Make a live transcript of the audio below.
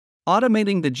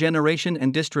Automating the generation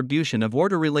and distribution of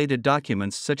order-related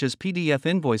documents such as PDF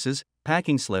invoices,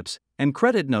 packing slips, and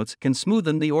credit notes can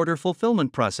smoothen the order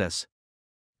fulfillment process.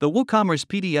 The WooCommerce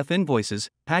PDF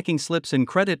Invoices, Packing Slips and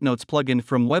Credit Notes plugin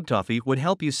from WebToffee would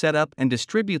help you set up and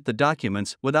distribute the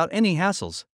documents without any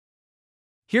hassles.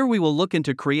 Here we will look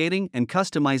into creating and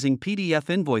customizing PDF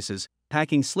invoices,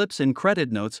 packing slips and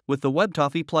credit notes with the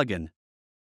WebToffee plugin.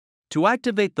 To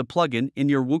activate the plugin in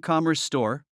your WooCommerce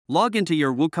store, log into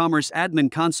your WooCommerce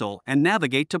admin console and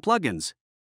navigate to Plugins.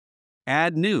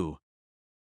 Add New.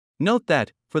 Note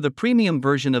that, for the premium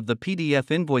version of the PDF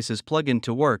Invoices plugin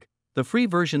to work, the free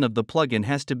version of the plugin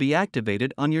has to be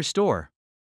activated on your store.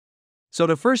 So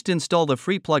to first install the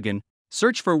free plugin,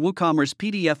 search for WooCommerce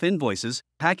PDF Invoices,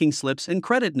 Packing Slips and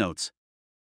Credit Notes.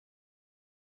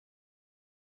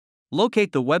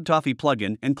 Locate the WebToffee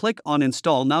plugin and click on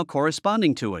Install Now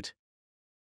corresponding to it.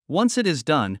 Once it is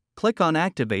done, click on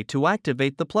Activate to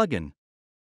activate the plugin.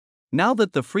 Now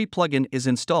that the free plugin is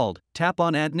installed, tap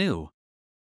on Add New.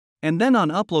 And then on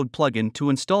Upload plugin to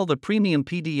install the premium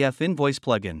PDF Invoice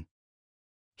plugin.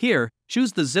 Here,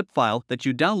 choose the zip file that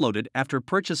you downloaded after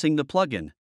purchasing the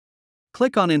plugin.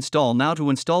 Click on Install Now to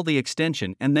install the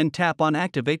extension and then tap on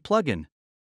Activate plugin.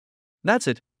 That's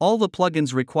it, all the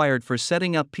plugins required for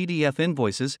setting up PDF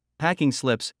invoices, packing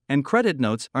slips, and credit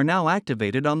notes are now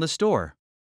activated on the store.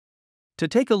 To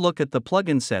take a look at the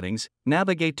plugin settings,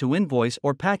 navigate to Invoice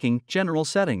or Packing General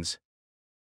Settings.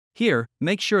 Here,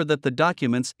 make sure that the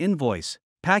documents Invoice,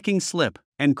 Packing Slip,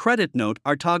 and Credit Note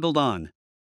are toggled on.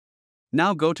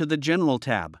 Now go to the General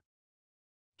tab.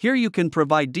 Here you can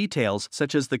provide details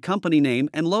such as the company name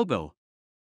and logo.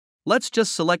 Let's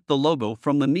just select the logo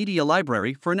from the media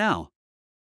library for now.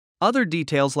 Other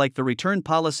details like the return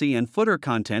policy and footer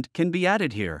content can be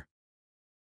added here.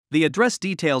 The address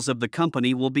details of the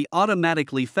company will be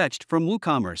automatically fetched from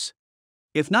WooCommerce.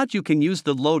 If not, you can use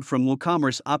the Load from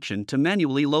WooCommerce option to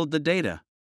manually load the data.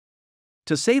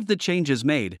 To save the changes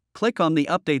made, click on the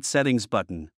Update Settings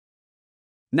button.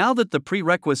 Now that the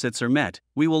prerequisites are met,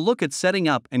 we will look at setting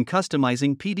up and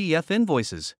customizing PDF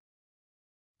invoices.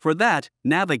 For that,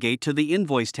 navigate to the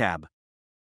Invoice tab.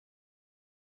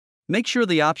 Make sure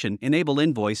the option Enable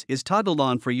Invoice is toggled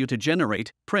on for you to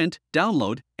generate, print,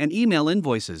 download, and email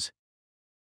invoices.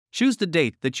 Choose the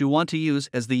date that you want to use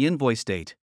as the invoice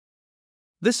date.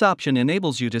 This option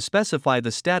enables you to specify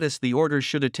the status the orders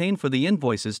should attain for the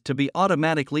invoices to be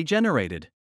automatically generated.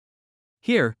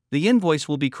 Here, the invoice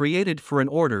will be created for an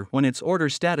order when its order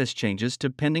status changes to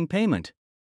pending payment.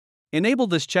 Enable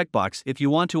this checkbox if you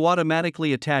want to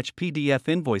automatically attach PDF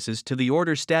invoices to the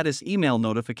order status email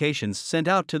notifications sent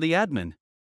out to the admin.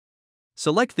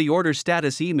 Select the order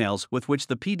status emails with which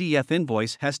the PDF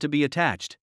invoice has to be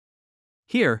attached.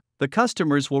 Here, the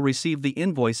customers will receive the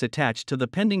invoice attached to the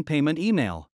pending payment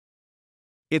email.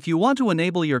 If you want to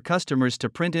enable your customers to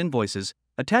print invoices,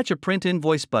 attach a Print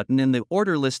Invoice button in the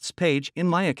Order Lists page in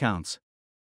My Accounts,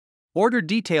 Order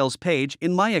Details page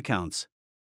in My Accounts,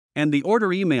 and the order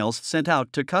emails sent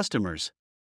out to customers.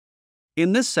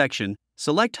 In this section,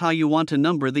 select how you want to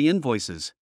number the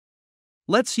invoices.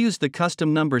 Let's use the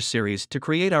Custom Numbers series to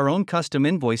create our own custom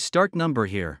invoice start number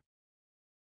here.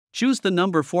 Choose the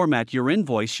number format your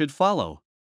invoice should follow.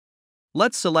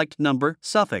 Let's select number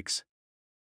suffix.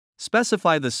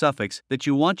 Specify the suffix that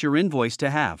you want your invoice to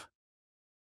have.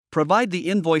 Provide the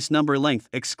invoice number length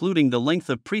excluding the length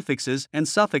of prefixes and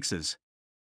suffixes.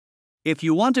 If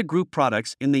you want to group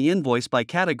products in the invoice by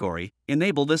category,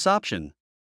 enable this option.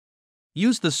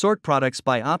 Use the Sort Products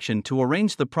by option to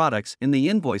arrange the products in the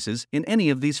invoices in any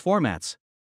of these formats.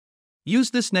 Use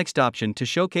this next option to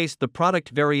showcase the product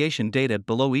variation data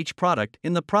below each product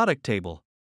in the product table.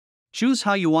 Choose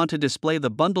how you want to display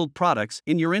the bundled products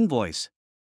in your invoice.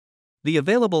 The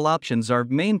available options are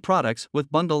Main Products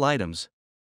with Bundle Items,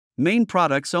 Main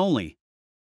Products Only,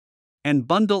 and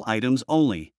Bundle Items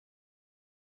Only.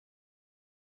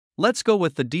 Let's go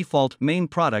with the default Main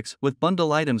Products with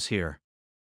Bundle Items here.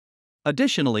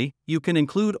 Additionally, you can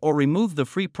include or remove the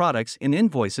free products in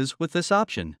invoices with this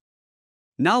option.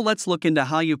 Now let's look into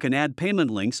how you can add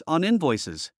payment links on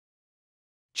invoices.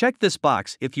 Check this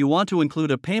box if you want to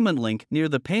include a payment link near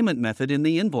the payment method in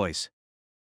the invoice.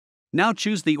 Now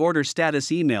choose the order status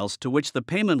emails to which the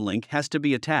payment link has to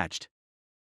be attached.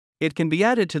 It can be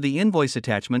added to the invoice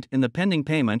attachment in the pending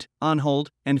payment, on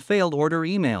hold, and failed order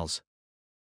emails.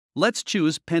 Let's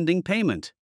choose Pending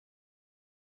Payment.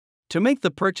 To make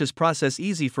the purchase process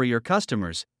easy for your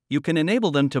customers, you can enable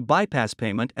them to bypass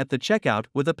payment at the checkout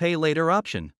with a Pay Later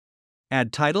option.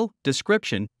 Add title,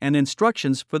 description, and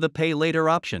instructions for the Pay Later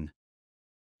option.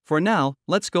 For now,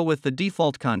 let's go with the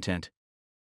default content.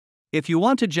 If you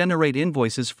want to generate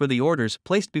invoices for the orders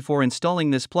placed before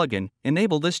installing this plugin,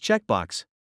 enable this checkbox.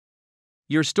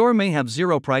 Your store may have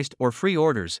zero-priced or free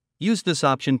orders. Use this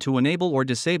option to enable or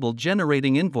disable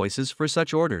generating invoices for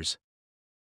such orders.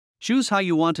 Choose how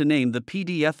you want to name the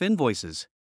PDF invoices.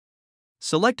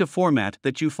 Select a format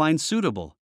that you find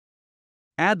suitable.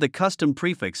 Add the custom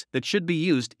prefix that should be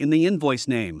used in the invoice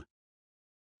name.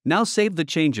 Now save the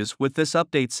changes with this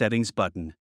Update Settings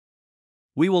button.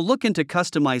 We will look into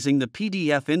customizing the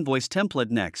PDF invoice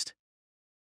template next.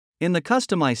 In the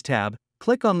Customize tab,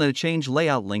 click on the Change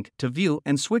Layout link to view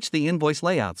and switch the invoice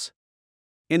layouts.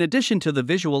 In addition to the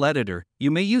visual editor,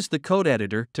 you may use the code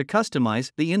editor to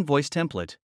customize the invoice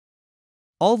template.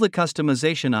 All the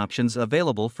customization options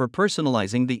available for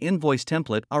personalizing the invoice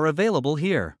template are available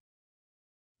here.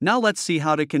 Now let's see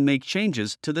how can make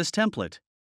changes to this template.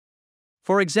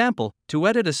 For example, to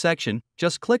edit a section,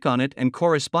 just click on it and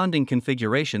corresponding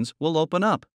configurations will open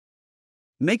up.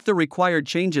 Make the required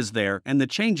changes there and the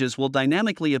changes will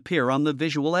dynamically appear on the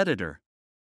visual editor.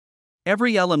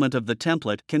 Every element of the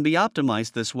template can be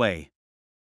optimized this way.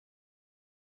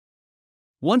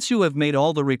 Once you have made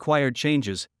all the required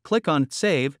changes, click on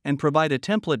Save and provide a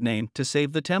template name to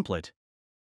save the template.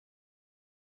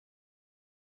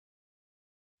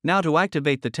 Now to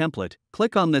activate the template,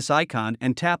 click on this icon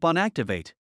and tap on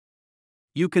Activate.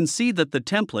 You can see that the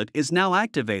template is now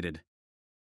activated.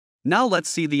 Now let's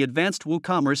see the advanced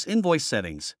WooCommerce invoice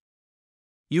settings.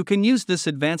 You can use this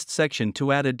advanced section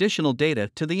to add additional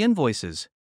data to the invoices.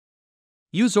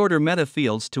 Use order meta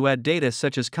fields to add data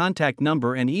such as contact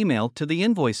number and email to the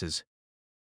invoices.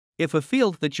 If a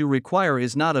field that you require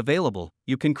is not available,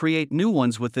 you can create new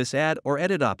ones with this Add or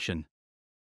Edit option.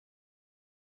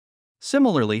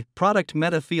 Similarly, product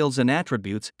meta fields and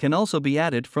attributes can also be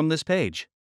added from this page.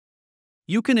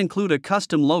 You can include a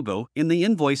custom logo in the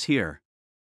invoice here.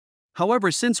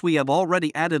 However, since we have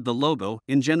already added the logo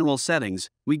in General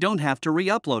Settings, we don't have to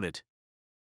re-upload it.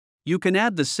 You can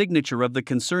add the signature of the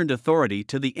concerned authority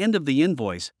to the end of the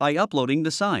invoice by uploading the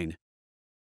sign.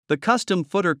 The custom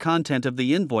footer content of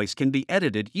the invoice can be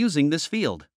edited using this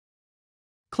field.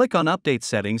 Click on Update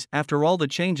Settings after all the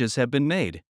changes have been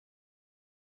made.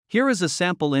 Here is a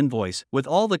sample invoice with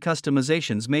all the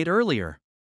customizations made earlier.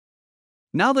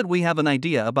 Now that we have an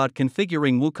idea about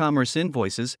configuring WooCommerce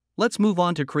invoices, let's move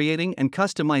on to creating and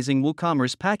customizing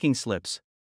WooCommerce packing slips.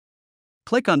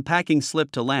 Click on Packing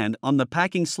Slip to land on the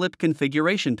Packing Slip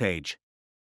configuration page.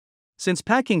 Since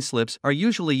packing slips are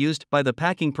usually used by the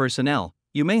packing personnel,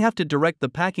 you may have to direct the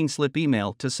packing slip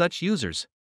email to such users.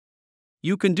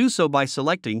 You can do so by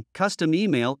selecting Custom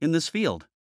Email in this field.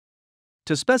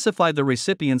 To specify the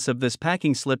recipients of this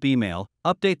packing slip email,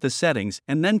 update the settings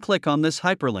and then click on this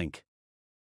hyperlink.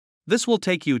 This will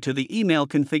take you to the email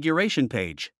configuration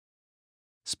page.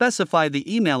 Specify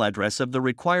the email address of the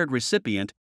required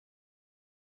recipient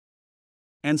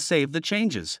and save the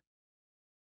changes.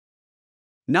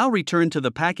 Now return to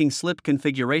the packing slip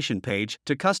configuration page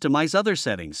to customize other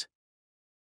settings.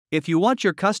 If you want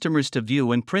your customers to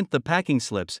view and print the packing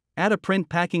slips, add a Print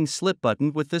Packing Slip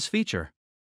button with this feature.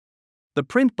 The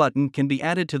print button can be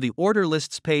added to the Order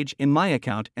Lists page in My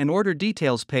Account and Order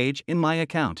Details page in My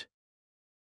Account.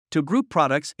 To group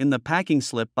products in the packing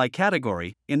slip by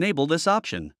category, enable this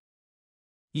option.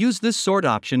 Use this sort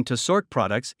option to sort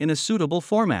products in a suitable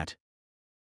format.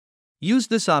 Use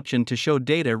this option to show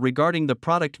data regarding the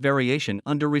product variation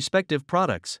under respective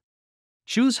products.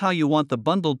 Choose how you want the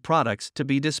bundled products to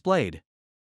be displayed.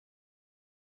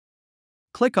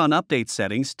 Click on Update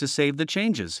Settings to save the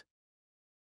changes.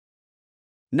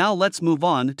 Now let's move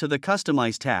on to the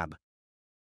Customize tab.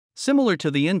 Similar to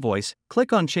the invoice,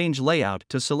 click on Change Layout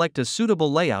to select a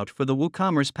suitable layout for the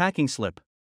WooCommerce packing slip.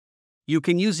 You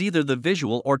can use either the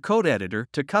visual or code editor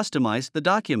to customize the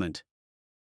document.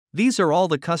 These are all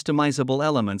the customizable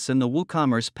elements in the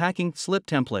WooCommerce packing slip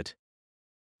template.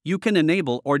 You can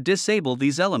enable or disable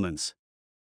these elements.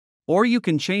 Or you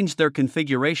can change their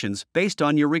configurations based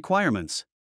on your requirements.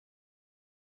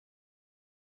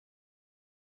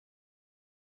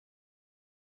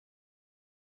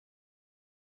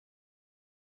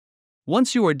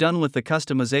 Once you are done with the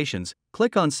customizations,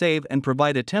 click on Save and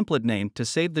provide a template name to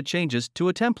save the changes to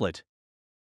a template.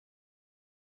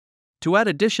 To add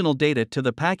additional data to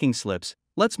the packing slips,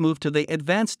 let's move to the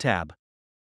Advanced tab.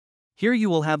 Here you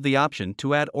will have the option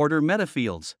to add order meta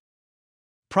fields,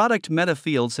 product meta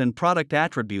fields and product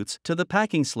attributes to the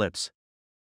packing slips.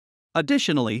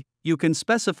 Additionally, you can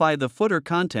specify the footer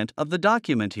content of the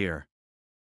document here.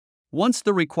 Once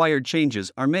the required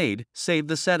changes are made, save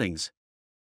the settings.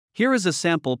 Here is a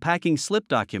sample packing slip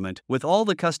document with all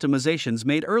the customizations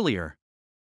made earlier.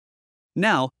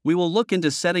 Now, we will look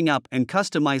into setting up and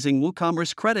customizing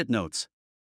WooCommerce credit notes.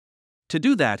 To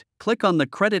do that, click on the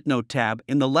Credit Note tab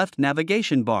in the left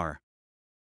navigation bar.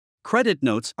 Credit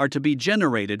notes are to be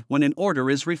generated when an order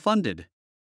is refunded.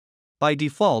 By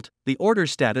default, the order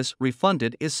status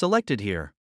refunded is selected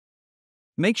here.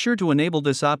 Make sure to enable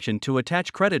this option to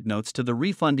attach credit notes to the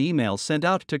refund email sent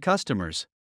out to customers.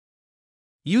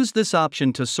 Use this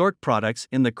option to sort products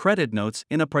in the credit notes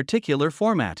in a particular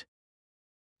format.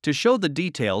 To show the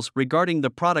details regarding the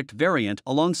product variant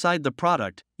alongside the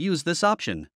product, use this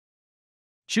option.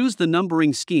 Choose the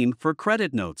numbering scheme for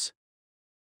credit notes.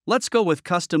 Let's go with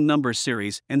custom number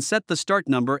series and set the start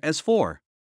number as 4.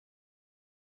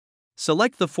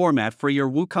 Select the format for your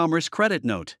WooCommerce credit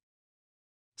note.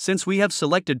 Since we have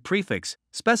selected prefix,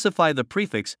 specify the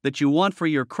prefix that you want for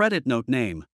your credit note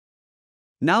name.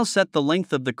 Now set the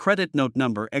length of the credit note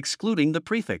number excluding the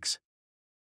prefix.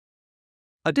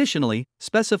 Additionally,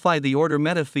 specify the order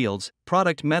meta fields,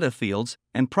 product meta fields,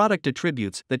 and product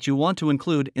attributes that you want to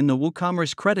include in the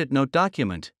WooCommerce credit note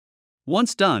document.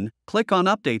 Once done, click on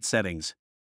Update Settings.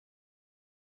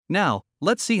 Now,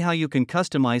 let's see how you can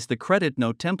customize the credit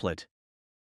note template.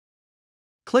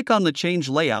 Click on the Change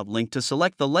Layout link to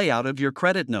select the layout of your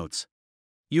credit notes.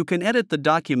 You can edit the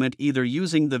document either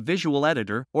using the visual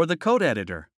editor or the code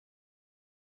editor.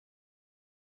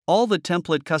 All the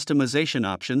template customization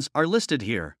options are listed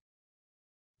here.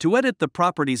 To edit the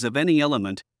properties of any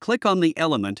element, click on the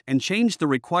element and change the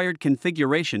required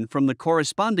configuration from the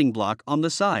corresponding block on the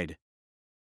side.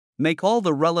 Make all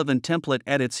the relevant template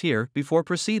edits here before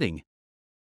proceeding.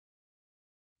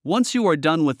 Once you are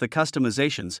done with the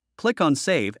customizations, click on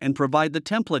Save and provide the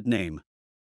template name.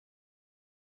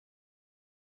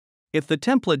 If the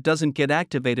template doesn't get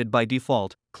activated by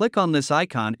default, click on this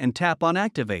icon and tap on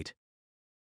Activate.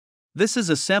 This is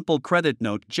a sample credit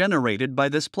note generated by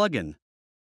this plugin.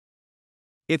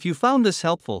 If you found this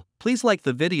helpful, please like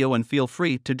the video and feel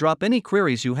free to drop any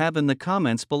queries you have in the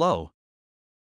comments below.